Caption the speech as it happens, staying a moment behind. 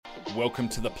Welcome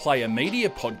to the Player Media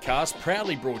Podcast,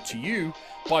 proudly brought to you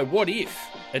by What If?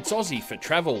 It's Aussie for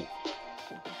travel.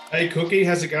 Hey, Cookie,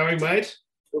 how's it going, mate?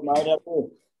 Good, mate. How are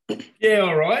you? Yeah,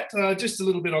 all right. Just a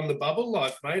little bit on the bubble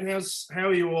life, mate. How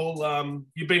are you all?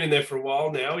 You've been in there for a while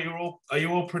now. Are you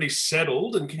all pretty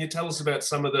settled? And can you tell us about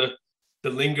some of the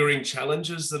lingering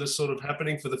challenges that are sort of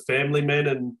happening for the family men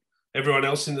and everyone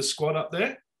else in the squad up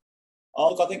there?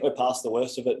 Oh, look, I think we're past the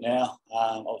worst of it now.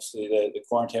 Obviously, the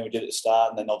quarantine we did at the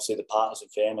start, and then obviously the partners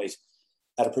and families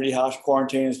had a pretty harsh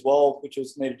quarantine as well, which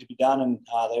was needed to be done, and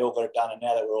they all got it done. And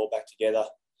now that we're all back together,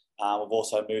 we've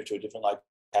also moved to a different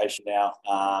location now,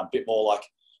 a bit more like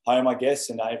home, I guess,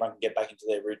 and everyone can get back into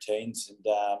their routines. And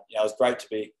it was great to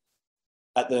be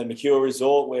at the Mercure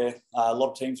Resort where a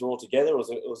lot of teams were all together. It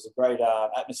was a great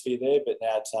atmosphere there, but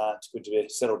now it's good to be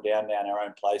settled down now in our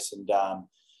own place and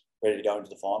ready to go into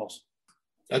the finals.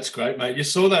 That's great, mate. You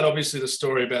saw that, obviously, the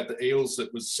story about the Eels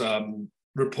that was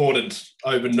reported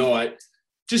overnight.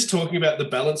 Just talking about the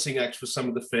balancing act for some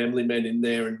of the family men in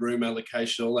there and room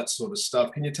allocation, all that sort of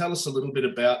stuff. Can you tell us a little bit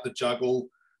about the juggle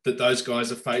that those guys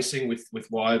are facing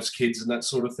with wives, kids and that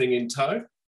sort of thing in tow? I've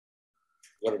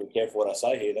got to be careful what I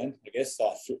say here then, I guess.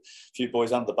 A few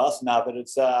boys under the bus. No, but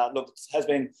it's, it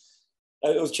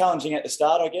was challenging at the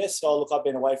start, I guess. So, look, I've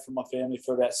been away from my family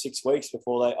for about 6 weeks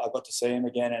before I got to see them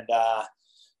again. And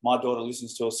my daughter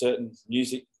listens to a certain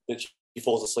music that she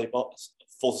falls asleep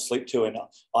to, and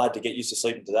I had to get used to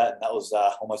sleeping to that, and that was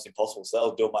almost impossible. So that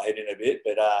was doing my head in a bit.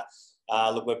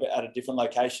 But look, we're at a different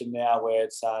location now where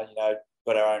it's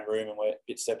got our own room and we're a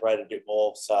bit separated a bit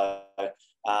more. So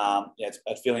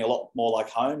it's feeling a lot more like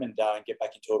home and get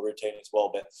back into a routine as well.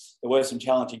 But there were some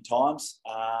challenging times,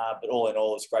 but all in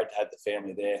all, it's great to have the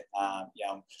family there.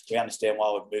 We understand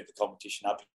why we've moved the competition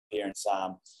up here, and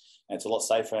it's a lot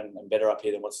safer and better up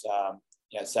here than what's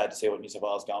sad to see what New South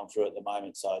Wales is going through at the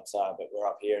moment. So but we're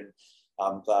up here, and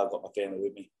I'm glad I've got my family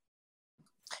with me.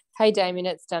 Hey, Damien,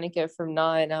 it's Danica from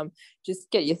Nine. Just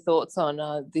get your thoughts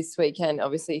on this weekend.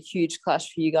 Obviously, a huge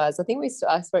clash for you guys. I think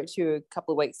I spoke to you a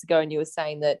couple of weeks ago, and you were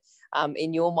saying that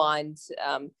in your mind,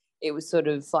 it was sort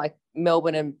of like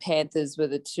Melbourne and Panthers were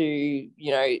the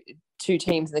two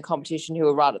teams in the competition who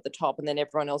were right at the top, and then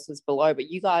everyone else was below. But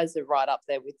you guys are right up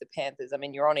there with the Panthers. I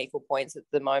mean, you're on equal points at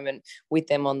the moment with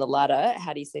them on the ladder.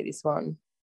 How do you see this one?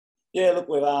 Yeah, look,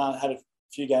 we've had a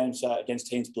few games against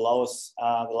teams below us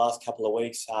the last couple of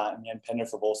weeks, and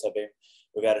Penrith have also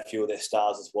we've had a few of their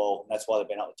stars as well, and that's why they've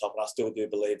been up the top. And I still do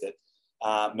believe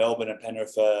that Melbourne and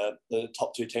Penrith are the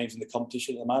top two teams in the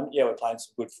competition at the moment. Yeah, we're playing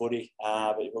some good footy,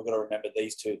 but we've got to remember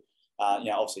these two.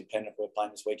 Obviously Penrith were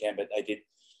playing this weekend, but they did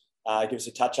give us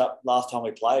a touch up last time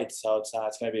we played, so it's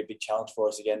going to be a big challenge for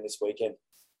us again this weekend.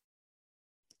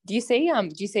 Do you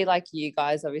see like you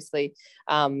guys, obviously,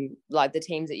 like the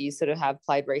teams that you sort of have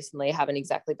played recently haven't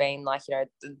exactly been like,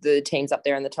 the teams up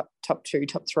there in the top two,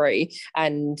 top three.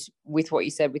 And with what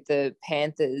you said with the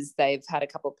Panthers, they've had a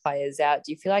couple of players out.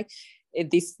 Do you feel like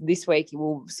this week it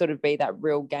will sort of be that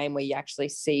real game where you actually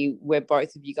see where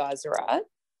both of you guys are at?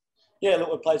 Yeah,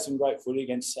 look, we've played some great footy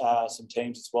against some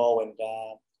teams as well. And,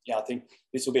 I think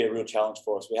this will be a real challenge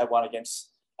for us. We had one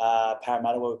against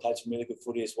Parramatta where we played some really good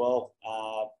footy as well.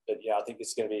 But I think this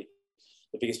is going to be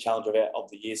the biggest challenge of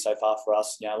the year so far for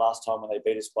us. Last time when they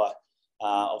beat us by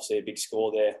obviously a big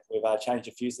score there, we've changed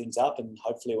a few things up, and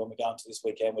hopefully when we go into this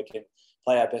weekend, we can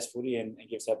play our best footy and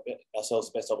give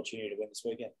ourselves the best opportunity to win this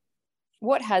weekend.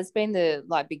 What has been the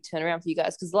big turnaround for you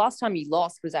guys? Because the last time you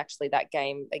lost was actually that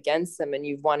game against them, and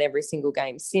you've won every single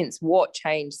game since. What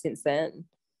changed since then?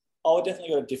 Oh, we've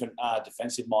definitely got a different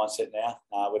defensive mindset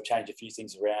now. We've changed a few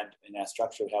things around in our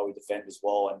structure of how we defend as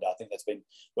well, and I think that's been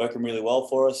working really well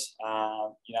for us.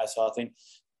 So I think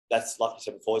that's, like I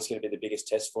said before, it's going to be the biggest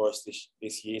test for us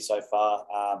this year so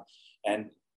far, and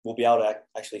we'll be able to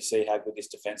actually see how good this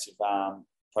defensive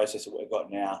process that we've got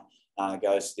now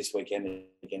goes this weekend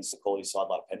against a quality side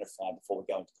like Penrith before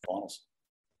we go into the finals.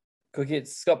 Cookie,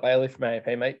 it's Scott Bailey from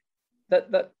AAP, mate.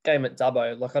 That game at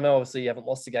Dubbo, I know obviously you haven't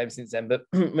lost a game since then, but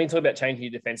when you talk about changing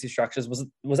your defensive structures,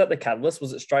 was that the catalyst?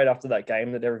 Was it straight after that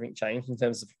game that everything changed in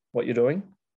terms of what you're doing?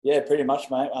 Yeah, pretty much,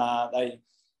 mate. There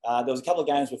was a couple of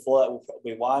games before that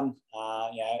we won,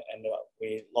 and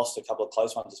we lost a couple of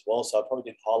close ones as well, so I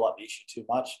probably didn't highlight the issue too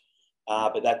much.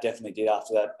 But that definitely did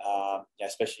after that,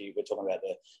 especially we're talking about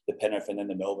the Penrith and then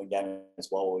the Melbourne game as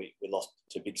well. We lost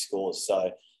to big scores.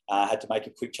 So had to make a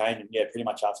quick change. And, pretty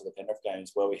much after the Penrith game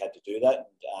is where we had to do that.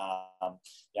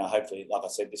 And, hopefully, like I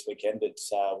said, this weekend, we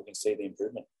can see the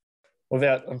improvement.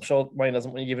 I'm sure Wayne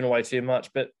doesn't want you giving away too much,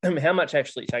 but how much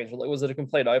actually changed? Was it a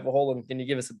complete overhaul? And can you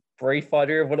give us a brief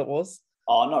idea of what it was?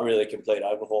 Oh, not really a complete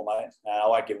overhaul, mate. I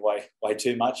won't give away way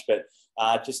too much, but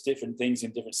just different things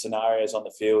in different scenarios on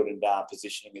the field and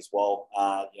positioning as well.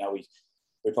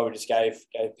 We probably just gave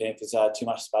Panthers too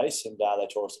much space and they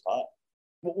tore us apart.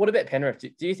 What about Penrith?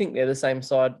 Do you think they're the same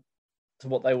side to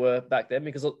what they were back then?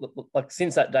 Because like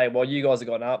since that day, while you guys have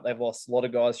gone up, they've lost a lot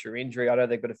of guys through injury. I know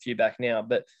they've got a few back now,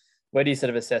 but where do you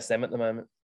sort of assess them at the moment?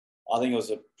 I think it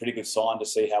was a pretty good sign to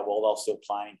see how well they were still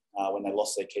playing when they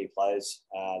lost their key players.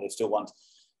 They've still won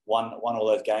all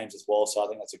those games as well, so I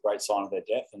think that's a great sign of their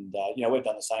depth. And we've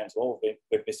done the same as well.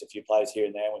 We've missed a few players here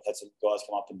and there, and we've had some guys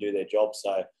come up and do their job.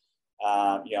 So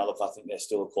look, I think they're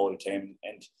still a quality team.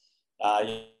 And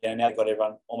now they've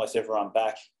got almost everyone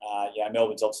back.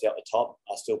 Melbourne's obviously up the top.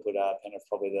 I still put Penrith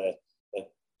probably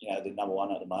the number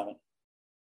one at the moment.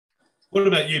 What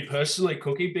about you personally,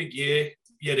 Cookie? Big year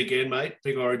yet again, mate.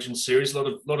 Big Origin series. A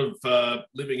lot of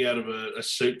living out of a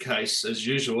suitcase as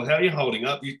usual. How are you holding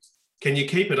up? Can you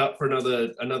keep it up for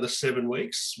another 7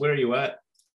 weeks? Where are you at?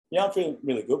 Yeah, I'm feeling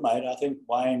really good, mate. I think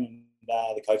Wayne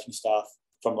and the coaching staff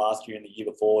from last year and the year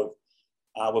before,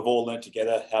 we've all learned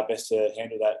together how best to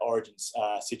handle that Origin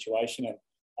situation and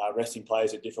resting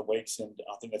players at different weeks. And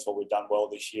I think that's what we've done well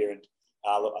this year. And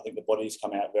look, I think the body's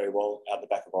come out very well out the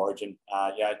back of Origin.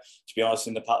 To be honest,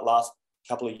 in the last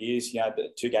couple of years, the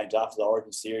 2 games after the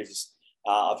Origin series,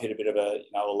 I've hit a bit of a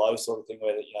low sort of thing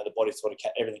where the body sort of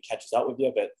everything catches up with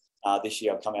you. But this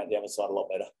year I've come out the other side a lot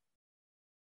better.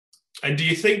 And do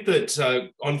you think that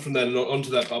onto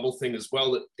that bubble thing as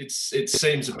well, that it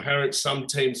seems apparent some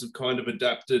teams have kind of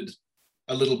adapted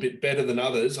a little bit better than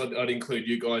others? I'd include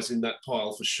you guys in that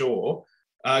pile for sure.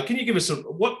 Can you give us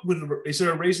is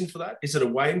there a reason for that? Is it a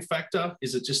Wayne factor?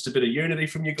 Is it just a bit of unity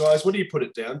from you guys? What do you put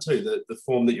it down to, the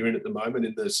form that you're in at the moment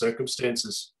in the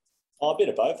circumstances? A bit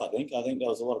of both, I think. I think there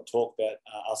was a lot of talk about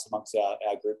us amongst our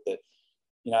group that,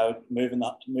 moving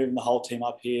the whole team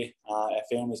up here, our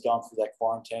families going through that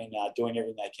quarantine, doing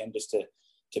everything they can just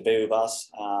to be with us.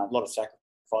 A lot of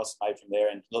sacrifices made from there.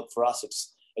 And look, for us,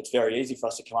 it's very easy for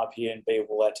us to come up here and be with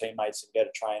all our teammates and go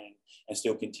to train and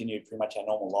still continue pretty much our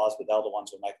normal lives, but they're the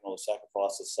ones who are making all the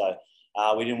sacrifices. So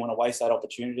we didn't want to waste that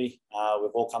opportunity.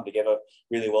 We've all come together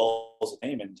really well as a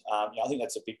team. And I think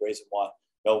that's a big reason why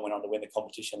Melbourne went on to win the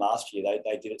competition last year.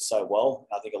 They did it so well.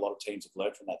 And I think a lot of teams have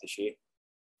learned from that this year.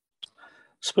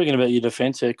 Speaking about your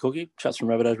defence here, Cookie, chats from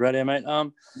Rabbitohs Radio, mate.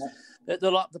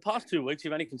 The past 2 weeks,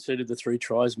 you've only conceded the 3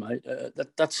 tries, mate.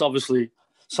 That's obviously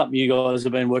something you guys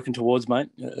have been working towards, mate.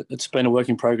 It's been a work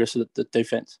in progress at the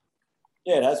defence.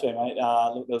 Yeah, it has been, mate.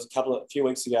 Look, there was a few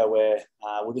weeks ago where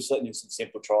we're just letting in some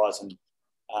simple tries, and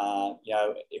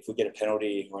if we get a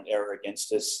penalty or an error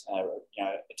against us,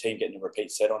 a team getting a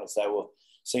repeat set on us, they will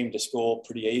seem to score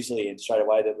pretty easily and straight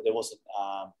away. There wasn't.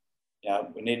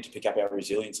 We needed to pick up our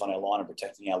resilience on our line and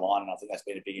protecting our line, and I think that's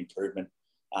been a big improvement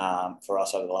for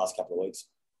us over the last couple of weeks.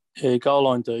 Yeah, goal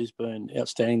line D's been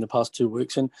outstanding the past 2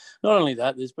 weeks. And not only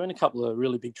that, there's been a couple of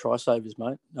really big try savers,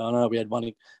 mate. I know we had one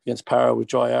against Para with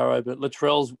dry arrow, but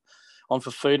Latrell's on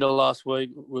Fafita last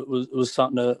week was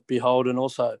something to behold. And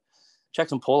also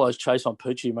Jackson Paulo's chase on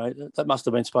Poochie, mate. That must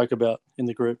have been spoke about in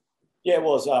the group. Yeah, it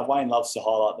was. Wayne loves to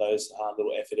highlight those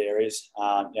little effort areas.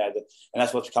 And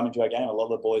that's what's coming to our game. A lot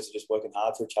of the boys are just working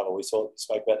hard for each other. We spoke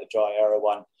about the dry arrow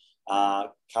one,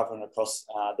 covering across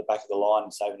the back of the line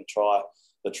and saving a try.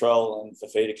 Latrell and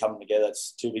Fafita coming together.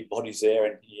 It's 2 big bodies there,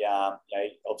 and he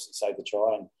obviously saved the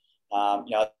try. And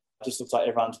it just looks like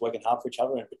everyone's working hard for each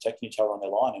other and protecting each other on their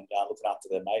line and looking after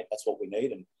their mate. That's what we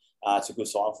need, and it's a good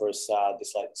sign for us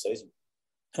this late in the season.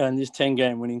 And this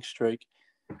 10-game winning streak,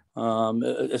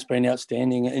 it's been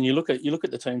outstanding. And you look at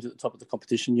the teams at the top of the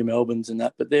competition, your Melbournes and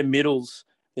that, but their middle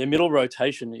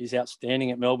rotation is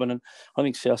outstanding at Melbourne, and I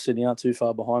think South Sydney aren't too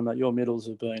far behind that. Your middles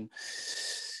have been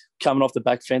coming off the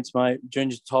back fence, mate.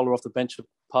 Junior Tatola off the bench for the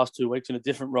past 2 weeks in a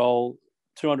different role,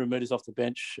 200 metres off the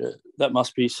bench. That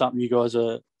must be something you guys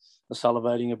are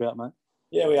salivating about, mate.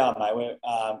 Yeah, we are, mate. We're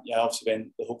obviously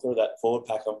been the hooker of that forward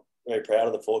pack. I'm very proud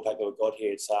of the forward pack that we've got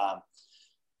here. It's a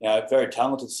very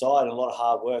talented side and a lot of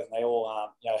hard work, and they all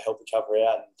help each other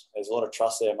out. And there's a lot of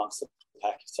trust there amongst the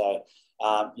pack. So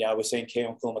we're seeing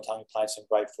Keelan Kulumatangi playing some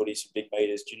great footy, some big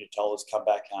metres. Junior Tola's come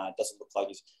back. It doesn't look like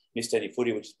he's missed any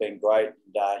footy, which has been great.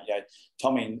 And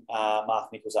Tommy and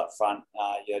Mark Nichols up front,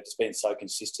 just been so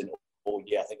consistent all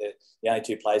year. I think they're the only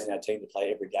 2 players in our team to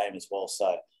play every game as well.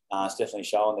 So it's definitely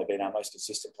showing they've been our most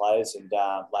consistent players and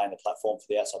laying the platform for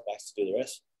the outside backs to do the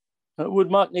rest.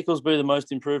 Would Mark Nichols be the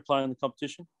most improved player in the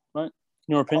competition, mate,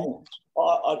 in your opinion?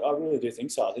 I really do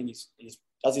think so. I think he's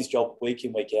does his job week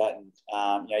in, week out,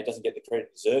 and he doesn't get the credit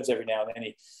he deserves. Every now and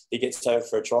then he gets over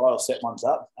for a try or set ones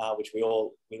up, which we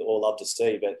all love to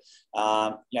see. But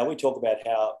we talk about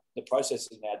how the process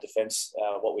in our defence,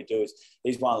 what we do is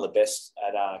he's one of the best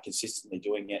at consistently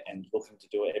doing it and looking to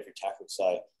do it every tackle.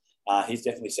 So he's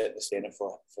definitely set the standard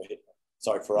for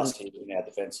us here in our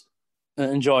defence.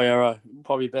 And Jai Arrow,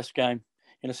 probably best game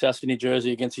in a South Sydney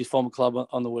jersey against his former club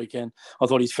on the weekend. I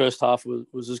thought his first half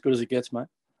was as good as it gets, mate.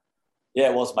 Yeah,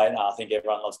 it was, mate. I think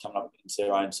everyone loves coming up against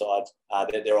their own side,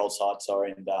 their old side,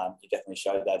 and he definitely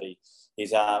showed that.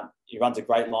 He runs a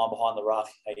great line behind the ruck.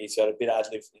 He's got a bit of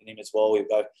ad-lib in him as well. He'll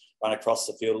go run across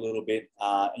the field a little bit,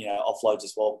 offloads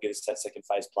as well, give us that second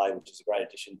phase play, which is a great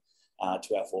addition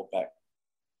to our forward pack.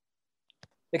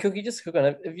 Hey, Cookie, just quick on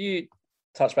it. Have you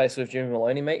touched base with Jimmy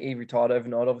Maloney, mate? He retired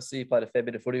overnight, obviously. You played a fair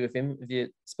bit of footy with him. Have you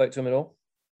spoke to him at all?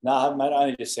 No, I haven't, mate. I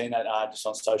only just seen that just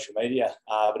on social media,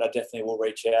 but I definitely will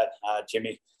reach out.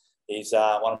 Jimmy, he's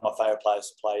one of my favourite players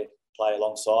to play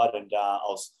alongside, and I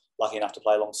was lucky enough to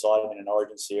play alongside him in an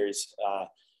Origin series.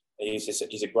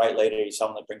 He's a great leader. He's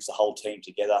someone that brings the whole team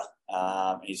together.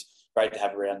 He's great to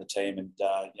have around the team, and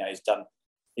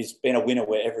he's been a winner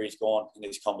wherever he's gone in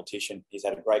this competition. He's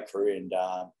had a great career, and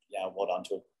well done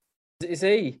to him. Is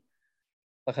he,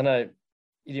 like, I know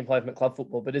you didn't play him at club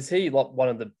football, but is he like one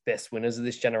of the best winners of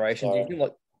this generation? Sorry. Do you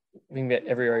think we can get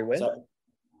everywhere he went? So,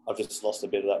 I've just lost a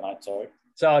bit of that, mate. Sorry.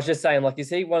 So I was just saying, is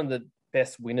he one of the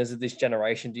best winners of this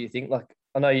generation? Do you think?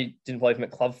 I know you didn't play him at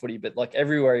club footy, but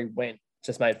everywhere he went,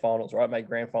 just made finals, right? Made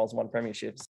grand finals, won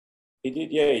premierships. He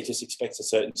did, yeah. He just expects a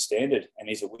certain standard, and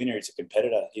he's a winner. He's a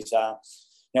competitor. He's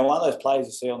one of those players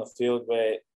you see on the field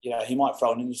where he might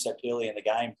throw an intercept early in the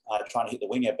game, trying to hit the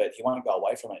winger, but he won't go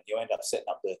away from it. He'll end up setting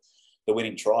up the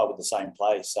winning try with the same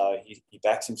play. So he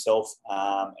backs himself,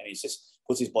 and he just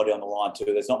puts his body on the line too.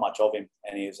 There's not much of him,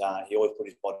 and he always put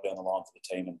his body on the line for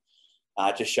the team.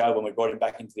 And just showed when we brought him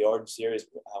back into the Origin series,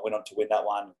 went on to win that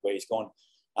one, where he's gone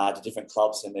to different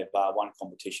clubs and they've won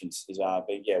competitions. He's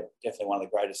been definitely one of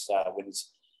the greatest winners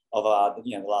of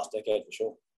the last decade for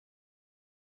sure.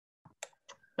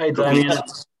 Hey, Damien.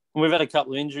 We've had a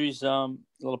couple of injuries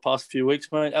the past few weeks,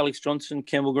 mate. Alex Johnson,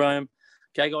 Campbell Graham,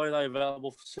 Gagai, are they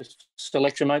available for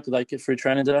selection, mate? Did they get through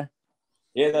training today?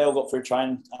 Yeah, they all got through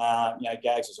training.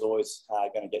 Gags was always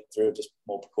going to get through, just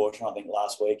more precaution, I think,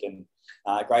 last week. And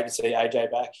great to see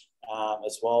AJ back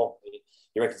as well.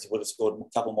 He reckons he would have scored a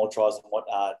couple more tries than what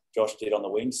Josh did on the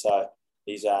wing. So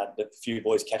he's the few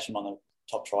boys catch him on the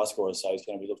top try scorers. So he's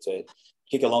going to be looked to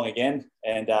kick along again.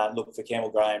 And look for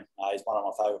Campbell Graham. He's one of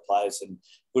my favourite players. And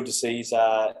good to see his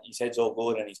head's all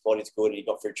good and his body's good and he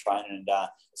got through training. And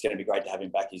it's going to be great to have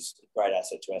him back. He's a great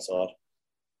asset to our side.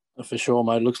 For sure,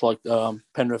 mate. It looks like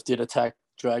Penrith did attack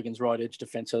Dragons' right edge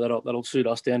defence, so that'll suit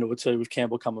us down to a two with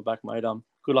Campbell coming back, mate.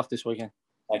 Good luck this weekend.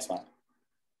 Thanks, mate.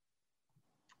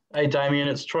 Hey, Damien,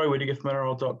 it's Troy Whittaker from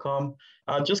NRL.com.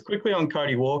 Just quickly on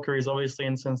Cody Walker, he's obviously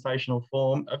in sensational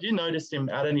form. Have you noticed him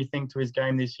add anything to his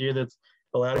game this year that's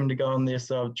allowed him to go on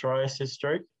this try assist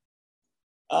streak?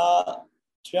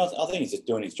 To be honest, I think he's just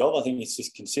doing his job. I think he's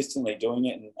just consistently doing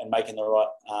it and making the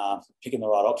right, picking the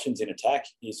right options in attack.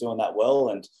 He's doing that well,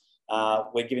 and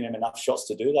we're giving him enough shots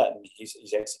to do that, and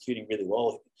he's executing really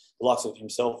well. The likes of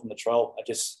himself and the Latrell are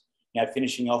just,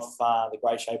 finishing off the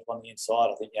great shape on the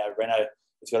inside. I think, Reno,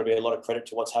 there's got to be a lot of credit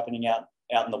to what's happening out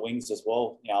in the wings as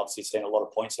well. Obviously seen a lot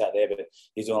of points out there, but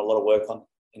he's doing a lot of work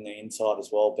in the inside as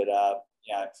well. But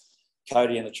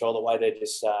Cody and the Latrell, the way they're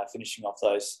just finishing off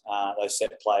those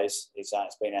set plays, it's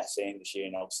been outstanding this year,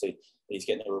 and obviously he's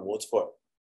getting the rewards for it.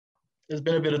 There's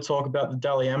been a bit of talk about the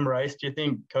Dally M race. Do you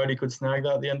think Cody could snag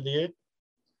that at the end of the year?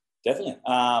 Definitely.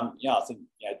 I think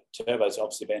Turbo's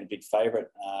obviously been a big favourite,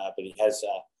 but he has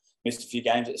missed a few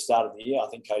games at the start of the year. I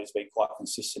think Cody's been quite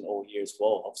consistent all year as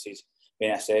well. Obviously, he's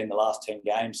been outstanding in the last 10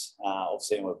 games.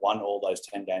 Obviously, we've won all those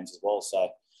 10 games as well. So,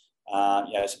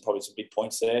 probably some big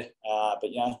points there. But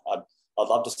I'd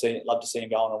love to see him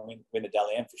go on and win the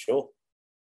Dally M for sure.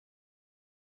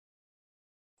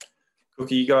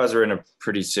 Cookie, you guys are in a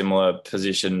pretty similar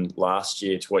position last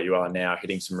year to what you are now,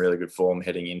 hitting some really good form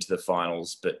heading into the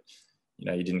finals, but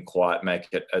you didn't quite make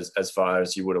it as far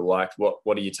as you would have liked.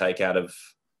 What do you take out of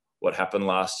what happened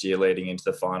last year leading into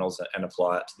the finals and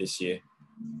apply it to this year?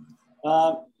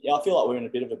 I feel like we're in a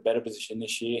bit of a better position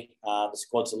this year. The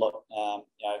squad's a lot,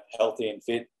 healthy and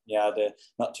fit. There are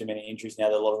not too many injuries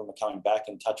now. A lot of them are coming back,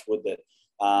 and touch wood that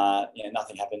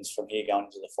nothing happens from here going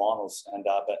into the finals. And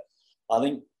but I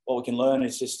think what we can learn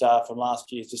is just from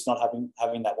last year is just not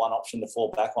having that one option to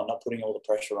fall back on, not putting all the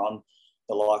pressure on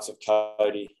the likes of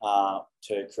Cody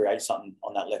to create something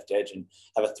on that left edge and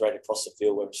have a threat across the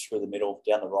field, whether it's through the middle,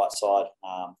 down the right side.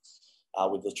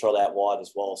 with Latrell out wide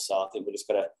as well. So I think we're just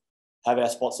got to have our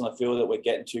spots on the field that we're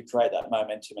getting to, create that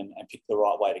momentum and pick the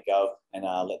right way to go, and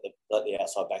let the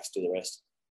outside backs do the rest.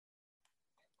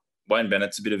 Wayne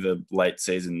Bennett's a bit of a late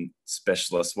season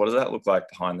specialist. What does that look like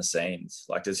behind the scenes?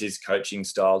 Like, does his coaching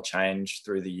style change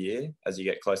through the year as you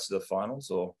get close to the finals,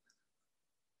 or?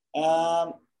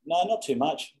 No, not too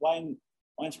much.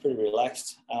 Wayne's pretty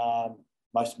relaxed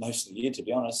most of the year, to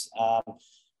be honest.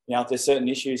 If there's certain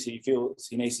issues he feels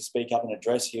he needs to speak up and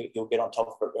address, he'll get on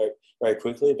top of it very, very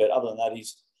quickly. But other than that,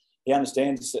 he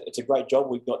understands it's a great job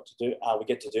we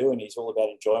get to do, and he's all about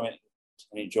enjoyment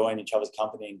and enjoying each other's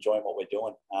company, enjoying what we're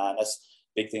doing. That's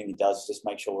the big thing he does, is just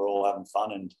make sure we're all having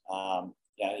fun, and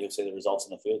you'll see the results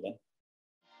in the field then.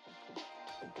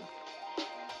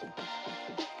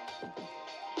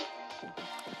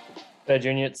 Hey,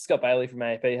 Junior, it's Scott Bailey from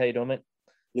AAP. How you doing, mate?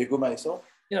 Yeah, good, mate. Yourself?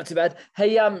 Yeah, not too bad.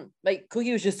 Hey, mate,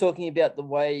 Cookie was just talking about the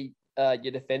way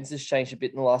your defence has changed a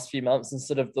bit in the last few months, and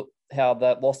sort of how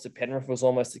that loss to Penrith was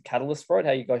almost a catalyst for it,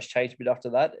 how you guys changed a bit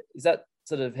after that. Is that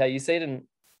sort of how you see it, and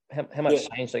how much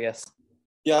changed, I guess?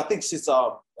 Yeah, I think since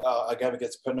our game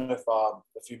against Penrith a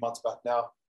few months back now,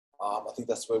 I think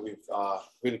that's where we've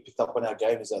really picked up on our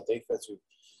game, is our defence. We've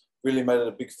really made it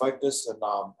a big focus, and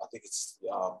I think it's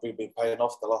we've been paying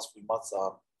off the last few months,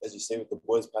 as you see, with the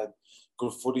boys playing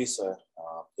good footy. So,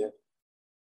 yeah.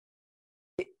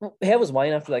 How was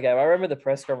Wayne after that game? I remember the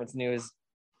press conference, and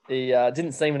he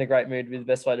didn't seem in a great mood, would be the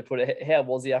best way to put it. How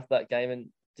was he after that game, and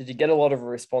did you get a lot of a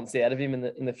response out of him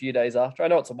in the few days after? I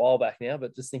know it's a while back now,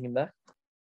 but just thinking back.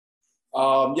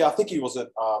 Yeah, I think he wasn't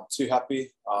too happy.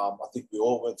 I think we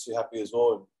all weren't too happy as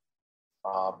well. And,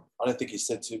 I don't think he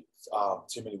said too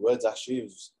many words, actually.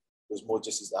 It was more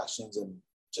just his actions and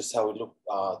just how he looked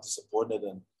disappointed.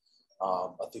 And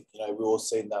I think, we all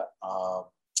seen that, how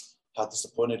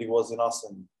disappointed he was in us.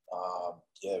 And,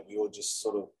 we all just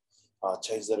sort of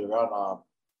changed that around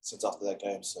since after that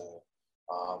game. So,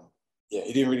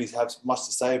 he didn't really have much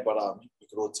to say, but you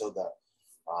could all tell that,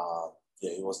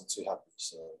 he wasn't too happy.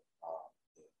 So,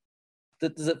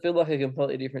 Does it feel like a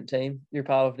completely different team you're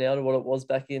part of now to what it was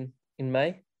back in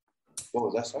May? What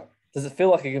was that, sorry? Does it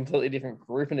feel like a completely different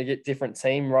group and a different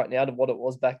team right now to what it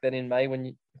was back then in May when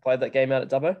you played that game out at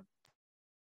Dubbo?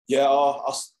 Yeah,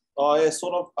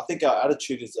 sort of. I think our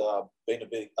attitude has been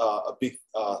a big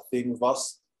thing with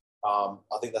us.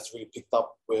 I think that's really picked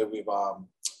up where we've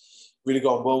really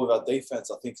gone well with our defense.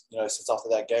 I think, since after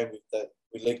that game,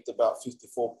 we leaked about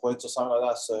 54 points or something like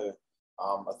that. So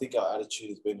I think our attitude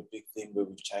has been a big thing where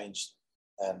we've changed,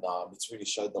 and it's really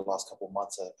showed the last couple of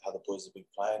months how the boys have been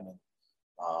playing. And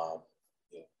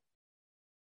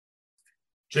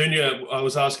Junior, I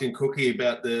was asking Cookie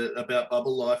about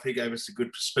bubble life. He gave us a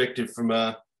good perspective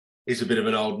from. He's a bit of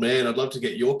an old man. I'd love to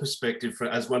get your perspective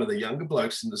as one of the younger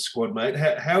blokes in the squad, mate.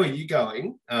 How are you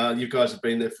going? You guys have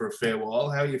been there for a fair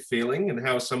while. How are you feeling, and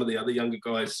how are some of the other younger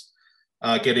guys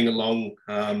getting along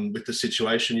with the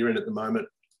situation you're in at the moment?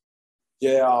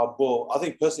 Yeah, well, I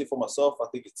think personally for myself, I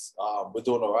think it's we're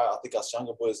doing all right. I think us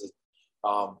younger boys,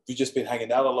 we've just been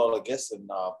hanging out a lot, I guess, and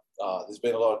there's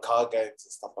been a lot of card games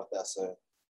and stuff like that. So,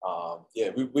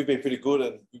 we've been pretty good,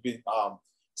 and we've been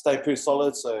staying pretty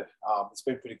solid. So it's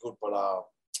been pretty good. But I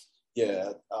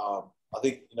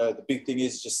think the big thing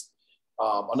is just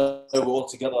I know we're all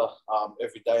together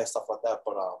every day and stuff like that.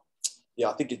 But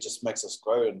I think it just makes us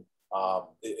grow, and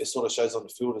it sort of shows on the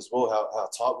field as well how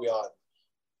tight we are.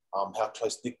 How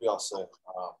close-knit we are. So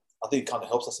I think it kind of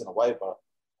helps us in a way. But,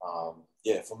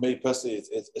 for me personally,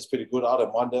 it's pretty good. I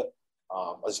don't mind it.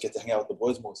 I just get to hang out with the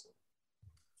boys more. So.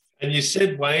 And you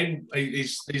said Wayne,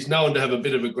 he's known to have a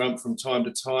bit of a grump from time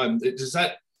to time. Is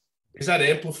that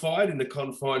amplified in the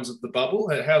confines of the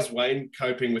bubble? How's Wayne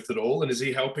coping with it all? And is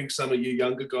he helping some of you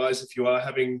younger guys if you are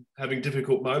having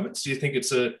difficult moments? Do you think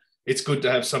it's good to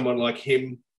have someone like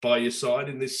him by your side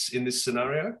in this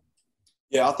scenario?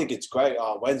 Yeah, I think it's great.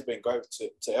 Wayne's been great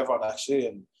to everyone, actually,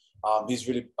 and he's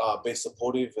really been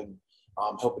supportive and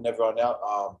helping everyone out,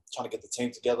 trying to get the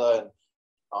team together,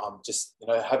 and just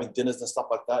having dinners and stuff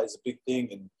like that is a big thing.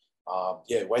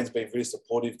 And Wayne's been really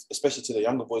supportive, especially to the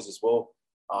younger boys as well.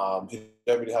 He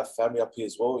don't really have family up here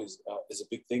as well. Is a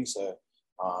big thing. So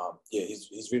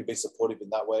he's really been supportive in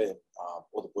that way, and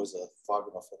all the boys are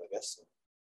thriving off it, I guess. So.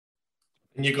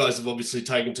 And you guys have obviously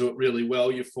taken to it really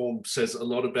well. Your form says a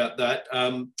lot about that.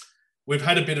 We've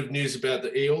had a bit of news about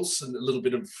the Eels and a little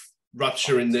bit of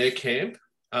rupture in their camp.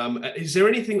 Is there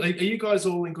anything, are you guys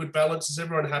all in good balance? Is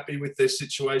everyone happy with their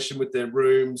situation, with their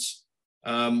rooms,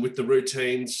 with the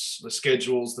routines, the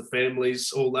schedules, the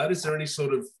families, all that? Is there any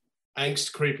sort of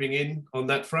angst creeping in on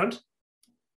that front?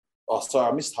 Oh,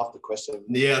 sorry, I missed half the question.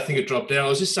 Yeah, I think it dropped out. I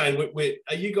was just saying,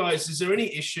 are you guys, is there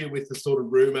any issue with the sort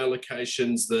of room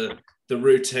allocations, the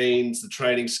routines, the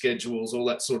training schedules, all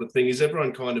that sort of thing? Is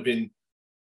everyone kind of in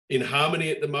harmony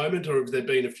at the moment, or have there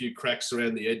been a few cracks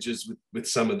around the edges with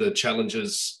some of the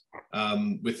challenges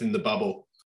within the bubble?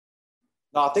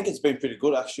 No, I think it's been pretty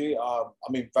good, actually. I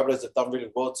mean, Rabbitohs have done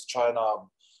really well to try and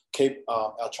keep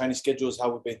our training schedules, how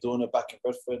we've been doing it back in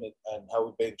Redfern and how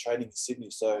we've been training in Sydney.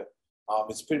 So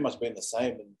it's pretty much been the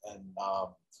same. And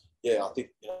I think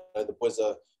the boys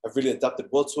have really adapted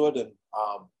well to it. And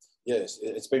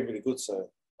it's been really good. So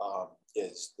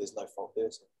there's no fault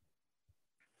there. So.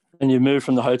 And you've moved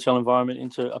from the hotel environment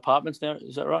into apartments now,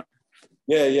 is that right?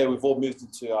 Yeah, we've all moved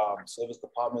into service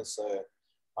departments. So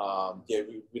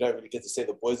we don't really get to see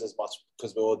the boys as much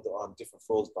because we're all on different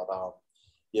floors. But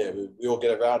we all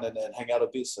get around and hang out a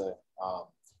bit. So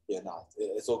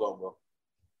it's all going well.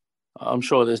 I'm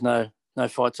sure there's no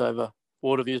fights over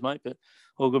water views, mate, but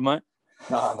all good, mate.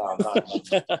 No.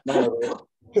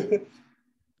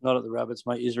 Not at the Rabbits,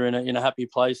 mate. You're in a happy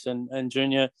place. And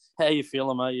Junior, how are you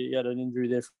feeling, mate? You had an injury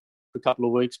there for a couple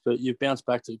of weeks, but you've bounced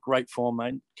back to great form,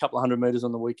 mate. A couple of 100 metres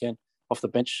on the weekend off the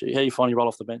bench. How you find your roll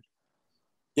off the bench?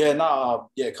 Coming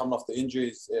off the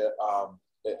injuries,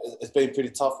 it's been pretty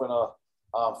tough when I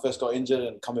first got injured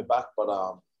and coming back. But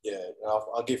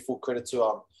I'll give full credit to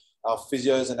our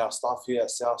physios and our staff here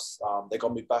at South. They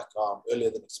got me back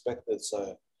earlier than expected.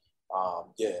 So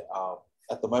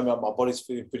at the moment, my body's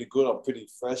feeling pretty good. I'm pretty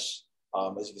fresh.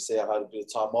 As you can see, I've had a bit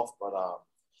of time off, but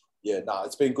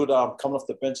it's been good. Coming off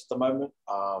the bench at the moment,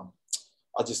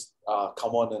 I just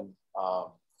come on and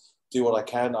do what I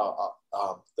can.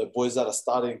 The boys that are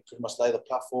starting pretty much lay the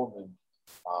platform, and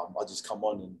I just come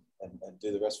on and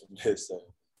do the rest from there. So,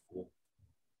 yeah.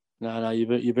 No,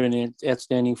 you've been in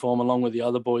outstanding form along with the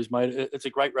other boys, mate. It's a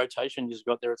great rotation you've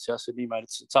got there at South Sydney, mate.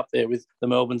 It's up there with the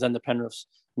Melbournes and the Penriths,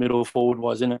 middle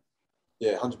forward-wise, isn't it?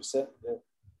 Yeah, 100%. Yeah.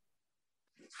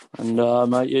 And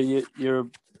mate, you're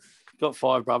got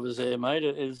 5 brothers there, mate.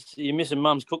 Are you missing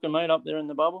Mum's cooking, mate, up there in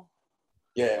the bubble?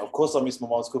 Yeah, of course I miss my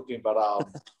mum's cooking, but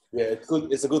it's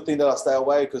good. It's a good thing that I stay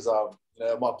away because I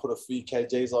might put a few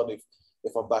kgs on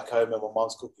if I'm back home and my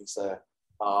mum's cooking. So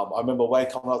I remember Wayne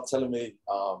coming up telling me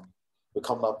we're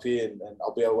coming up here and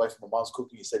I'll be away from my mum's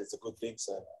cooking. He said it's a good thing.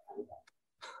 So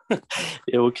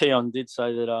yeah, well, Keon did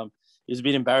say that he was a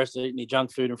bit embarrassed to eat any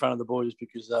junk food in front of the boys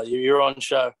because you're on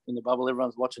show in the bubble.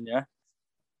 Everyone's watching you.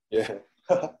 Yeah.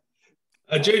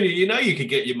 Junior, you could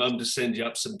get your mum to send you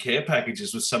up some care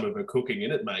packages with some of her cooking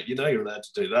in it, mate. You're allowed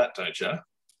to do that, don't you?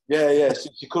 Yeah,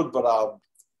 she could, but I'm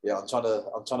trying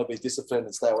to be disciplined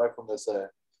and stay away from this.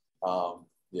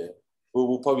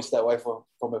 We'll probably stay away from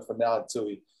it for now until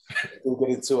we'll get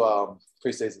into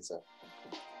pre-season. So.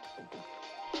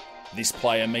 This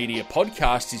Player Media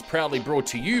podcast is proudly brought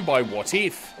to you by What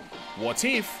If? What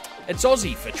If? It's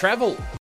Aussie for travel.